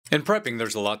In prepping,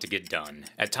 there's a lot to get done.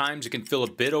 At times, it can feel a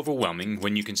bit overwhelming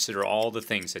when you consider all the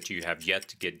things that you have yet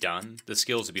to get done, the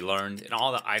skills to be learned, and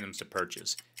all the items to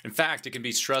purchase. In fact, it can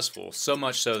be stressful, so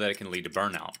much so that it can lead to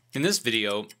burnout. In this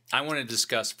video, I want to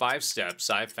discuss 5 steps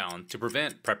I've found to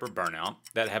prevent prepper burnout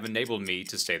that have enabled me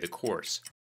to stay the course.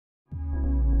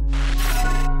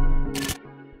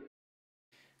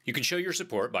 You can show your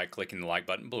support by clicking the like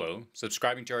button below,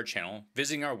 subscribing to our channel,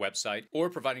 visiting our website, or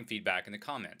providing feedback in the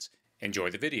comments.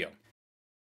 Enjoy the video.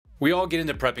 We all get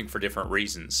into prepping for different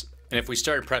reasons, and if we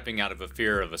started prepping out of a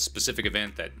fear of a specific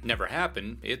event that never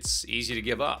happened, it's easy to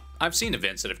give up. I've seen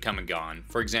events that have come and gone.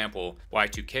 For example,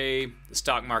 Y2K, the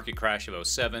stock market crash of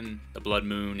 '07, the blood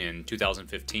moon in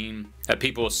 2015, that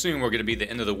people assume were going to be the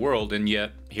end of the world, and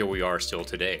yet here we are still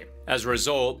today. As a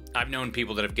result, I've known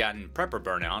people that have gotten prepper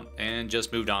burnout and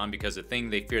just moved on because the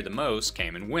thing they feared the most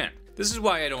came and went. This is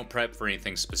why I don't prep for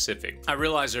anything specific. I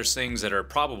realize there's things that are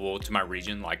probable to my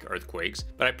region, like earthquakes,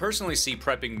 but I personally see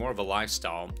prepping more of a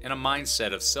lifestyle and a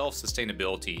mindset of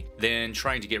self-sustainability than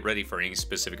trying to get ready for any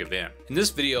specific event. In this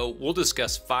video, we'll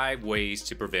discuss 5 ways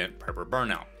to prevent prepper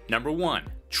burnout. Number 1,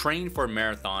 train for a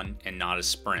marathon and not a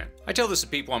sprint. I tell this to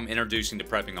people I'm introducing to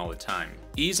prepping all the time.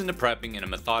 Ease into prepping in a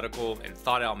methodical and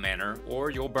thought out manner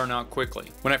or you'll burn out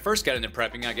quickly. When I first got into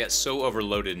prepping, I got so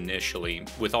overloaded initially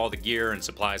with all the gear and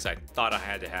supplies I thought I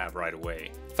had to have right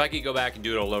away. If I could go back and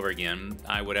do it all over again,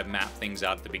 I would have mapped things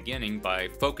out at the beginning by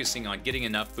focusing on getting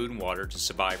enough food and water to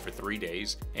survive for 3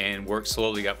 days and work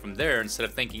slowly up from there instead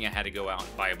of thinking I had to go out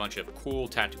and buy a bunch of cool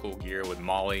tactical gear with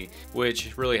Molly,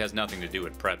 which really has nothing to do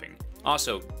with prepping.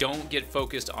 Also, don't get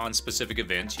focused on specific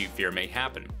events you fear may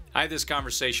happen. I had this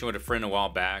conversation with a friend a while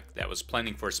back that was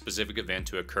planning for a specific event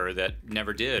to occur that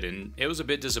never did, and it was a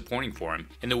bit disappointing for him.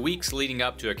 In the weeks leading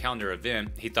up to a calendar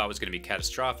event he thought was going to be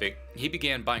catastrophic, he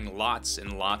began buying lots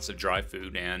and lots of dry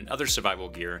food and other survival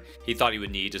gear he thought he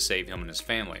would need to save him and his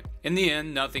family. In the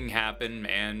end, nothing happened,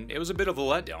 and it was a bit of a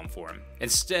letdown for him.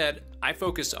 Instead, I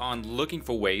focused on looking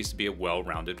for ways to be a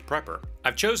well-rounded prepper.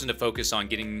 I've chosen to focus on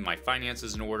getting my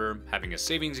finances in order, having a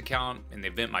savings account in the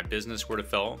event my business were to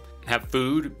fail, have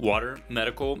food, water,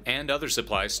 medical, and other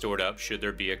supplies stored up should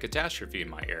there be a catastrophe in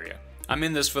my area. I'm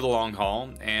in this for the long haul,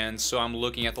 and so I'm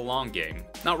looking at the long game,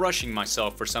 not rushing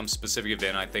myself for some specific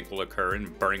event I think will occur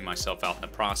and burning myself out in the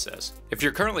process. If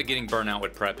you're currently getting burnout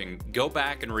with prepping, go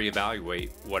back and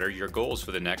reevaluate what are your goals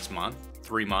for the next month,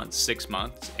 3 months, 6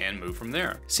 months, and move from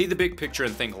there. See the big picture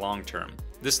and think long term.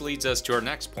 This leads us to our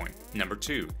next point. Number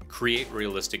 2, create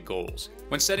realistic goals.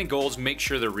 When setting goals, make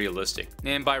sure they're realistic.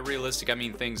 And by realistic, I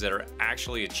mean things that are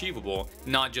actually achievable,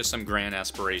 not just some grand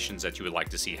aspirations that you would like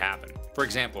to see happen. For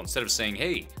example, instead of saying,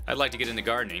 hey, I'd like to get into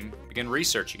gardening, begin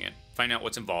researching it. Find out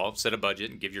what's involved, set a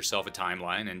budget, and give yourself a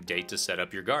timeline and date to set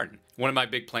up your garden. One of my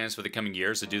big plans for the coming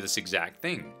year is to do this exact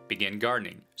thing, begin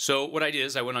gardening. So what I did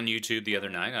is I went on YouTube the other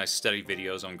night, I studied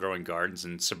videos on growing gardens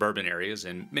in suburban areas,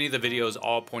 and many of the videos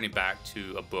all pointed back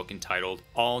to a book entitled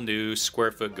All New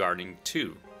Square Foot Gardening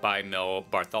 2. By Mel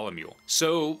Bartholomew.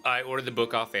 So I ordered the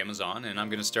book off Amazon and I'm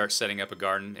going to start setting up a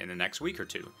garden in the next week or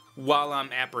 2. While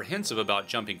I'm apprehensive about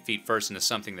jumping feet first into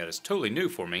something that is totally new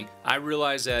for me, I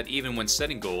realize that even when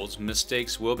setting goals,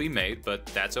 mistakes will be made, but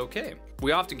that's okay.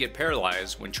 We often get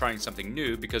paralyzed when trying something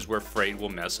new because we're afraid we'll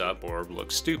mess up or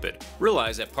look stupid.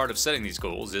 Realize that part of setting these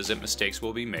goals is that mistakes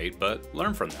will be made, but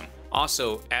learn from them.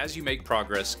 Also, as you make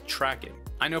progress, track it.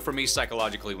 I know for me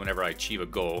psychologically, whenever I achieve a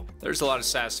goal, there's a lot of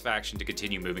satisfaction to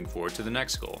continue moving forward to the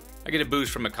next goal. I get a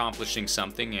boost from accomplishing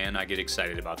something and I get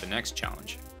excited about the next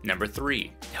challenge. Number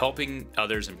 3, helping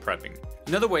others in prepping.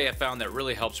 Another way I found that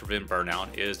really helps prevent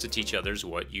burnout is to teach others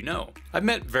what you know. I've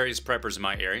met various preppers in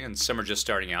my area and some are just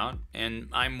starting out, and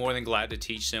I'm more than glad to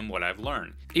teach them what I've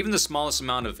learned. Even the smallest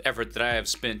amount of effort that I have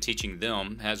spent teaching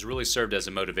them has really served as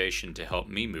a motivation to help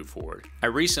me move forward. I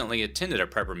recently attended a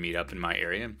prepper meetup in my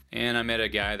area, and I met a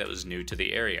guy that was new to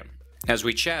the area. As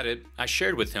we chatted, I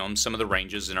shared with him some of the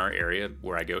ranges in our area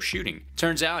where I go shooting.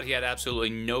 Turns out he had absolutely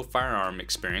no firearm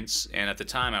experience, and at the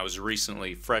time I was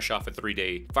recently fresh off a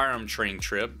 3-day firearm training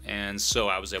trip, and so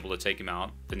I was able to take him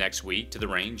out the next week to the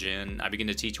range and I began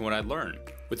to teach him what I'd learned.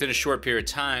 Within a short period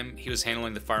of time, he was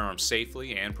handling the firearm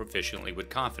safely and proficiently with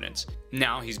confidence.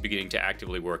 Now he's beginning to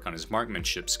actively work on his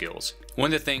marksmanship skills.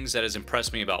 One of the things that has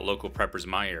impressed me about local preppers in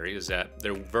my area is that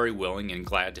they're very willing and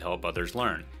glad to help others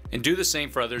learn. And do the same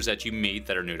for others that you meet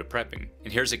that are new to prepping.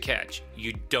 And here's a catch.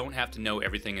 You don't have to know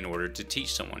everything in order to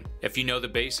teach someone. If you know the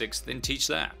basics, then teach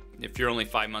that. If you're only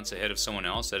 5 months ahead of someone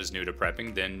else that is new to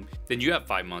prepping, then you have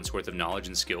 5 months worth of knowledge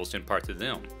and skills to impart to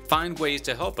them. Find ways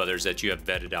to help others that you have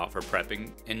vetted out for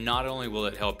prepping, and not only will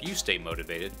it help you stay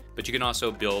motivated, but you can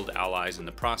also build allies in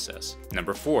the process.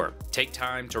 Number 4, take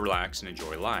time to relax and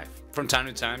enjoy life. From time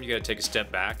to time, you gotta take a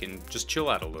step back and just chill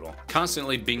out a little.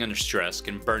 Constantly being under stress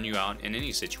can burn you out in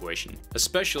any situation,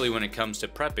 especially when it comes to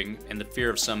prepping and the fear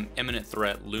of some imminent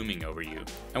threat looming over you.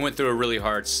 I went through a really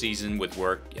hard season with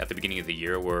work at the beginning of the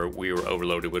year where we were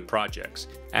overloaded with projects.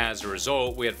 As a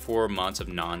result, we had 4 months of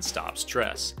non-stop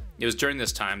stress. It was during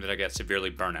this time that I got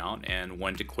severely burnt out and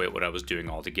wanted to quit what I was doing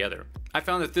altogether. I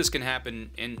found that this can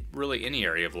happen in really any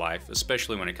area of life,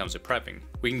 especially when it comes to prepping.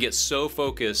 We can get so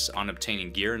focused on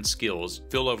obtaining gear and skills,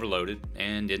 feel overloaded,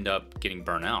 and end up getting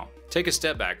burnt out. Take a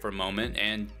step back for a moment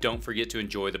and don't forget to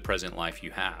enjoy the present life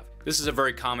you have. This is a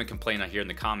very common complaint I hear in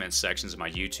the comments sections of my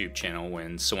YouTube channel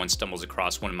when someone stumbles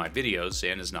across one of my videos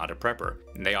and is not a prepper.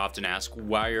 And they often ask,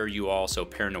 why are you all so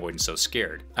paranoid and so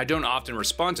scared? I don't often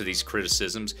respond to these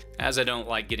criticisms as I don't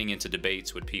like getting into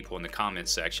debates with people in the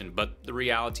comments section, but the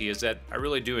reality is that I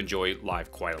really do enjoy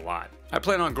life quite a lot. I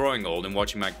plan on growing old and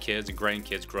watching my kids and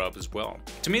grandkids grow up as well.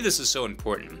 To me, this is so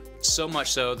important. So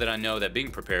much so that I know that being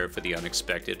prepared for the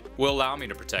unexpected will allow me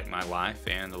to protect my life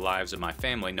and the lives of my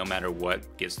family no matter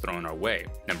what gets thrown our way.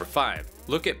 Number 5,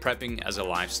 look at prepping as a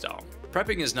lifestyle.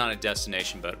 Prepping is not a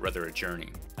destination, but rather a journey.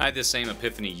 I had the same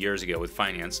epiphany years ago with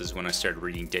finances when I started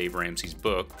reading Dave Ramsey's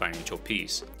book, Financial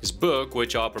Peace. His book,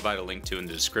 which I'll provide a link to in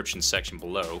the description section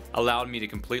below, allowed me to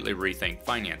completely rethink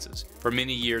finances. For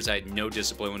many years, I had no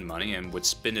discipline with money and would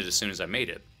spend it as soon as I made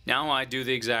it. Now I do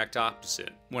the exact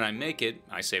opposite. When I make it,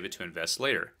 I save it to invest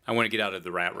later. I want to get out of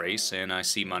the rat race, and I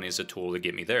see money as a tool to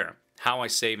get me there. How I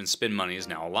save and spend money is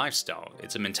now a lifestyle.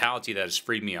 It's a mentality that has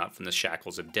freed me up from the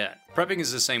shackles of debt. Prepping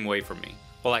is the same way for me.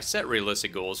 While I set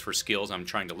realistic goals for skills I'm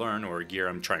trying to learn or gear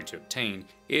I'm trying to obtain,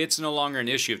 it's no longer an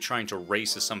issue of trying to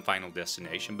race to some final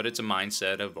destination, but it's a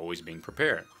mindset of always being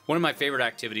prepared. One of my favorite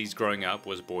activities growing up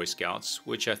was Boy Scouts,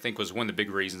 which I think was one of the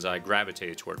big reasons I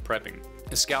gravitated toward prepping.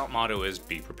 The Scout motto is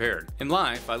be prepared. In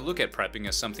life, I look at prepping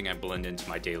as something I blend into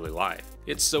my daily life.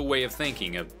 It's a way of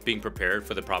thinking of being prepared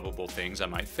for the probable things I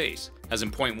might face. As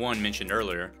in point 1 mentioned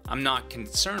earlier, I'm not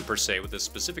concerned per se with a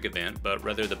specific event, but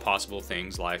rather the possible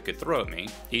things life could throw at me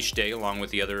each day, along with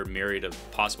the other myriad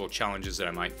of possible challenges that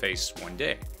I might face one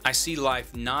day. I see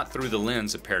life not through the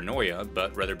lens of paranoia,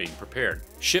 but rather being prepared.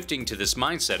 Shifting to this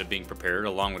mindset of being prepared,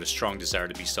 along with a strong desire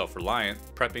to be self-reliant,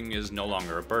 prepping is no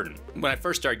longer a burden. When I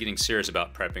first started getting serious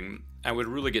about prepping, I would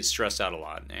really get stressed out a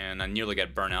lot, and I nearly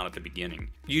got burnt out at the beginning.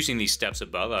 Using these steps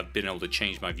above, I've been able to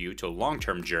change my view to a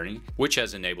long-term journey, which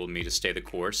has enabled me to stay the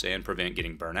course and prevent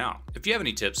getting burnt out. If you have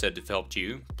any tips that have helped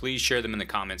you, please share them in the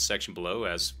comments section below,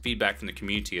 as feedback from the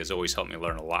community has always helped me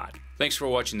learn a lot. Thanks for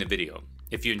watching the video.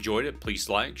 If you enjoyed it, please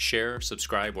like, share,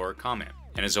 subscribe, or comment.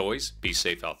 And as always, be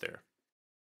safe out there.